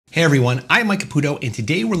Hey everyone, I'm Mike Caputo, and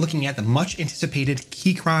today we're looking at the much anticipated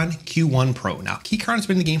Keychron Q1 Pro. Now, Keychron has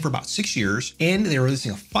been in the game for about 6 years, and they're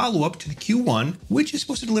releasing a follow-up to the Q1, which is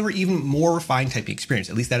supposed to deliver even more refined typing experience.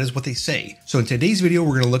 At least that is what they say. So in today's video,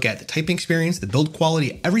 we're going to look at the typing experience, the build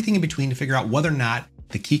quality, everything in between to figure out whether or not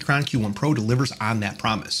the Keychron Q1 Pro delivers on that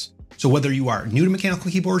promise. So whether you are new to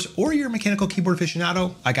mechanical keyboards or you're a mechanical keyboard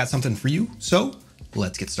aficionado, I got something for you. So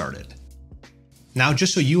let's get started. Now,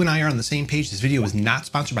 just so you and I are on the same page, this video is not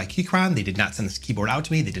sponsored by Keychron. They did not send this keyboard out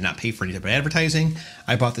to me. They did not pay for any type of advertising.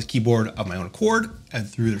 I bought this keyboard of my own accord and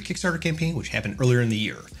through their Kickstarter campaign, which happened earlier in the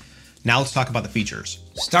year. Now let's talk about the features.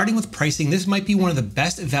 Starting with pricing, this might be one of the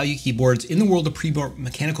best value keyboards in the world of pre-built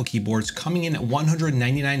mechanical keyboards, coming in at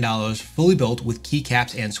 $199, fully built with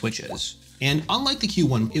keycaps and switches. And unlike the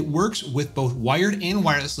Q1, it works with both wired and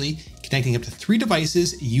wirelessly, connecting up to 3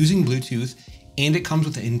 devices using Bluetooth, and it comes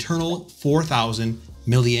with an internal 4,000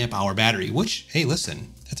 milliamp hour battery, which, hey,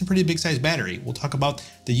 listen, that's a pretty big size battery. We'll talk about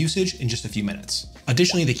the usage in just a few minutes.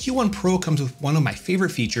 Additionally, the Q1 Pro comes with one of my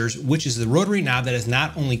favorite features, which is the rotary knob that is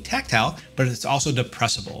not only tactile, but it's also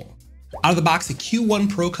depressible. Out of the box, the Q1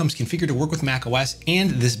 Pro comes configured to work with macOS, and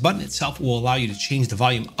this button itself will allow you to change the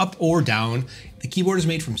volume up or down. The keyboard is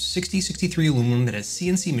made from 6063 aluminum that is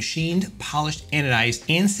CNC machined, polished, anodized,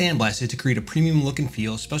 and sandblasted to create a premium look and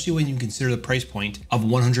feel, especially when you consider the price point of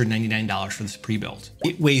 $199 for this pre-built.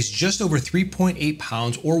 It weighs just over 3.8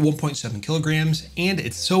 pounds or 1.7 kilograms, and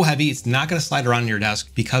it's so heavy it's not going to slide around your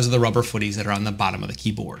desk because of the rubber footies that are on the bottom of the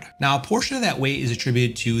keyboard. Now, a portion of that weight is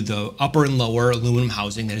attributed to the upper and lower aluminum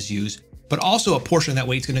housing that is used, but also a portion of that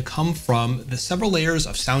weight is going to come from the several layers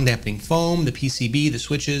of sound dampening foam, the PCB, the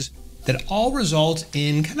switches, that all result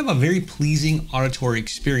in kind of a very pleasing auditory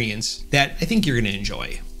experience that I think you're going to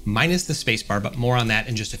enjoy, minus the spacebar, but more on that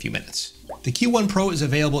in just a few minutes. The Q1 Pro is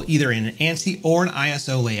available either in an ANSI or an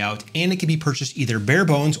ISO layout, and it can be purchased either bare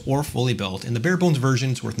bones or fully built. And the bare bones version,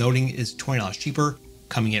 it's worth noting, is $20 cheaper,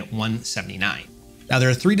 coming in at $179. Now, there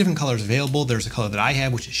are 3 different colors available. There's a color that I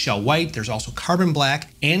have, which is shell white. There's also carbon black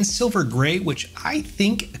and silver gray, which I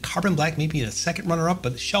think carbon black may be the second runner-up,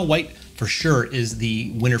 but shell white for sure is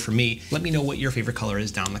the winner for me. Let me know what your favorite color is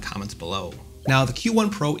down in the comments below. Now, the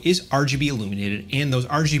Q1 Pro is RGB illuminated, and those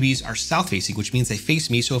RGBs are south-facing, which means they face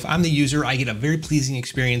me. So if I'm the user, I get a very pleasing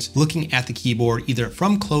experience looking at the keyboard, either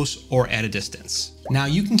from close or at a distance. Now,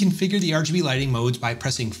 you can configure the RGB lighting modes by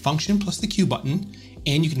pressing Function plus the Q button,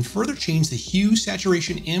 and you can further change the hue,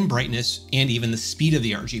 saturation, and brightness, and even the speed of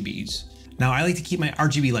the RGBs. Now, I like to keep my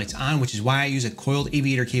RGB lights on, which is why I use a coiled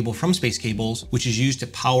aviator cable from Space Cables, which is used to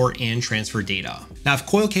power and transfer data. Now, if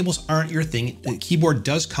coil cables aren't your thing, the keyboard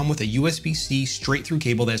does come with a USB-C straight through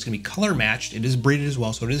cable that is going to be color matched. It is braided as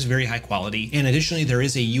well, so it is very high quality. And additionally, there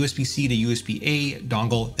is a USB-C to USB-A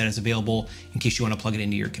dongle that is available in case you want to plug it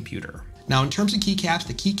into your computer. Now, in terms of keycaps,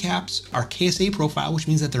 the keycaps are KSA profile, which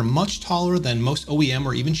means that they're much taller than most OEM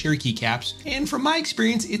or even Cherry keycaps. And from my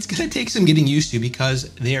experience, it's going to take some getting used to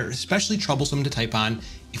because they're especially troublesome to type on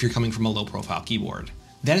if you're coming from a low profile keyboard.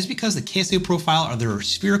 That is because the KSA profile they're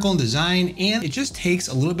spherical in design, and it just takes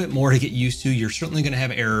a little bit more to get used to. You're certainly going to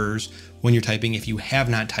have errors when you're typing if you have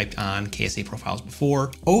not typed on KSA profiles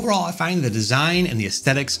before. Overall, I find the design and the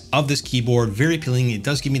aesthetics of this keyboard very appealing. It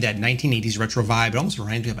does give me that 1980s retro vibe. It almost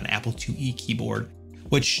reminds me of an Apple IIe keyboard,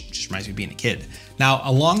 which just reminds me of being a kid. Now,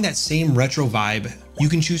 along that same retro vibe, you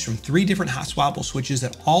can choose from 3 different hot-swappable switches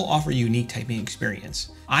that all offer a unique typing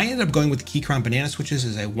experience. I ended up going with the Keychron banana switches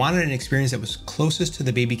as I wanted an experience that was closest to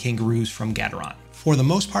the baby kangaroos from Gateron. For the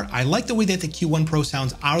most part, I like the way that the Q1 Pro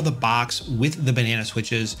sounds out of the box with the banana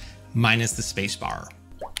switches, minus the spacebar.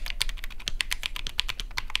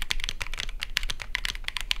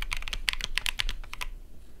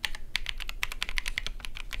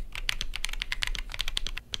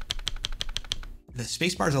 The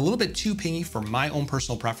spacebar is a little bit too pingy for my own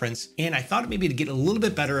personal preference, and I thought maybe to get a little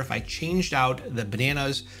bit better if I changed out the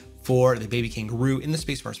bananas for the baby kangaroo in the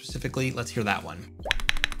spacebar specifically. Let's hear that one.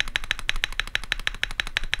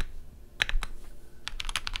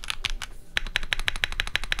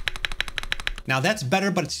 Now that's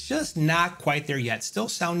better, but it's just not quite there yet. Still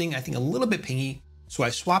sounding, I think, a little bit pingy. So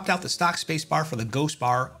I swapped out the stock spacebar for the Ghost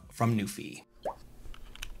Bar from Newfie.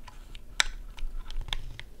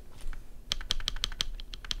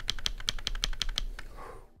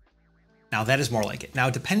 Now Now that is more like it. Now,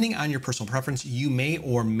 depending on your personal preference, you may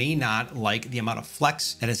or may not like the amount of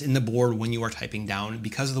flex that is in the board when you are typing down.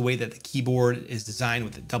 Because of the way that the keyboard is designed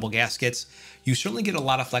with the double gaskets, you certainly get a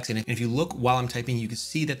lot of flex in it. And if you look while I'm typing, you can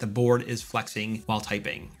see that the board is flexing while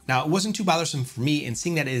typing. Now, it wasn't too bothersome for me, and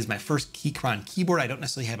seeing that it is my first Keychron keyboard, I don't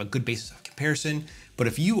necessarily have a good basis of comparison. But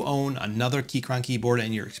if you own another Keychron keyboard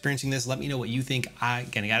and you're experiencing this, let me know what you think.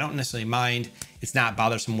 Again, I don't necessarily mind. It's not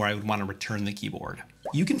bothersome where I would want to return the keyboard.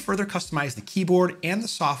 You can further customize the keyboard and the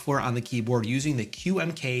software on the keyboard using the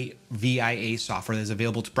QMK VIA software that is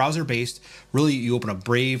available. To browser-based. Really, you open up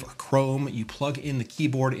Brave or Chrome, you plug in the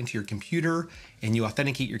keyboard into your computer, and you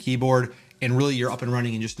authenticate your keyboard. And really, you're up and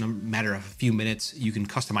running in just a matter of a few minutes. You can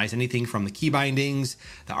customize anything from the key bindings,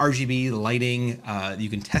 the RGB, the lighting. You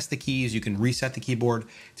can test the keys. You can reset the keyboard.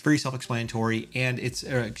 It's very self-explanatory, and it's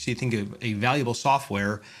actually, I think, a valuable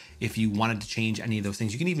software if you wanted to change any of those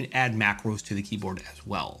things. You can even add macros to the keyboard as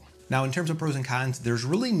well. Now, in terms of pros and cons, there's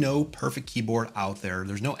really no perfect keyboard out there.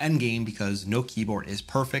 There's no end game because no keyboard is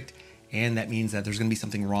perfect. And that means that there's going to be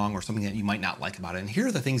something wrong or something that you might not like about it. And here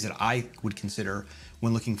are the things that I would consider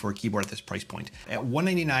when looking for a keyboard at this price point. At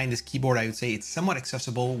 $199, this keyboard, I would say it's somewhat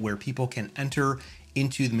accessible where people can enter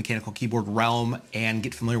into the mechanical keyboard realm and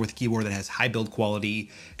get familiar with a keyboard that has high build quality,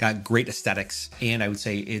 got great aesthetics, and I would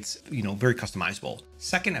say it's, very customizable.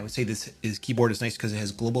 Second, I would say this keyboard is nice because it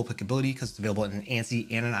has global applicability because it's available in an ANSI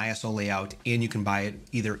and an ISO layout, and you can buy it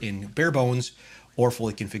either in bare bones or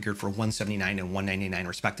fully configured for $179 and $199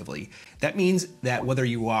 respectively. That means that whether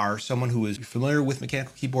you are someone who is familiar with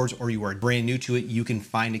mechanical keyboards or you are brand new to it, you can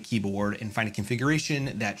find a keyboard and find a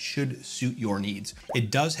configuration that should suit your needs.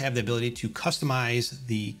 It does have the ability to customize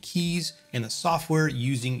the keys and the software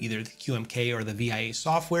using either the QMK or the VIA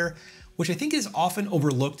software, which I think is often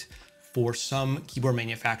overlooked for some keyboard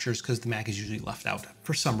manufacturers because the Mac is usually left out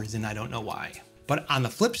for some reason. I don't know why. But on the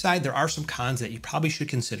flip side, there are some cons that you probably should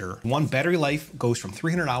consider. One, battery life goes from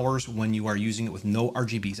 300 hours when you are using it with no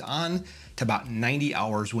RGBs on to about 90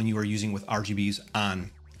 hours when you are using with RGBs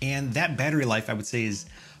on. And that battery life, I would say, is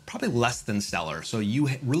probably less than stellar. So you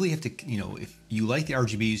really have to, if you like the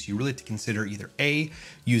RGBs, you really have to consider either A,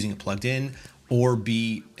 using it plugged in, or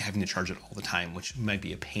B, having to charge it all the time, which might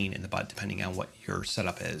be a pain in the butt depending on what your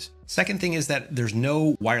setup is. Second thing is that there's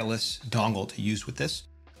no wireless dongle to use with this.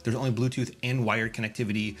 There's only Bluetooth and wired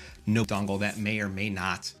connectivity, no dongle. That may or may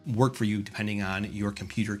not work for you depending on your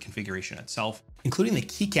computer configuration itself, including the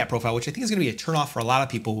keycap profile, which I think is going to be a turnoff for a lot of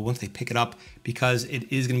people once they pick it up because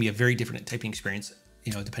it is going to be a very different typing experience,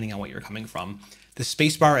 depending on what you're coming from. The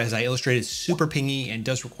spacebar, as I illustrated, is super pingy and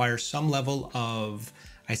does require some level of,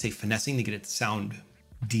 I say, finessing to get it to sound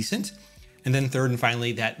decent. And then third and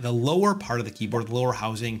finally, that the lower part of the keyboard, the lower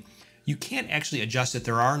housing, you can't actually adjust it.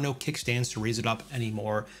 There are no kickstands to raise it up any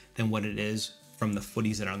more than what it is from the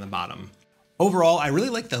footies that are on the bottom. Overall, I really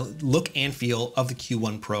like the look and feel of the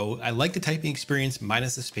Q1 Pro. I like the typing experience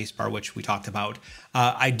minus the spacebar, which we talked about.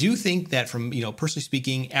 I do think that from, personally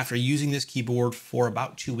speaking, after using this keyboard for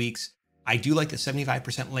about 2 weeks, I do like the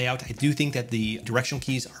 75% layout. I do think that the directional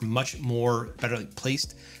keys are much more better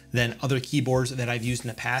placed than other keyboards that I've used in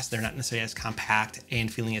the past. They're not necessarily as compact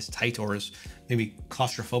and feeling as tight or as maybe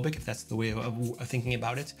claustrophobic, if that's the way of thinking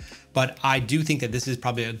about it. But I do think that this is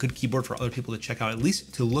probably a good keyboard for other people to check out, at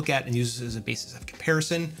least to look at and use as a basis of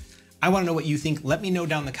comparison. I want to know what you think. Let me know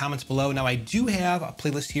down in the comments below. Now, I do have a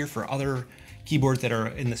playlist here for other keyboards that are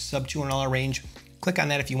in the sub $200 range. Click on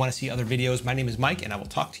that if you want to see other videos. My name is Mike, and I will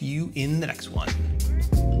talk to you in the next one.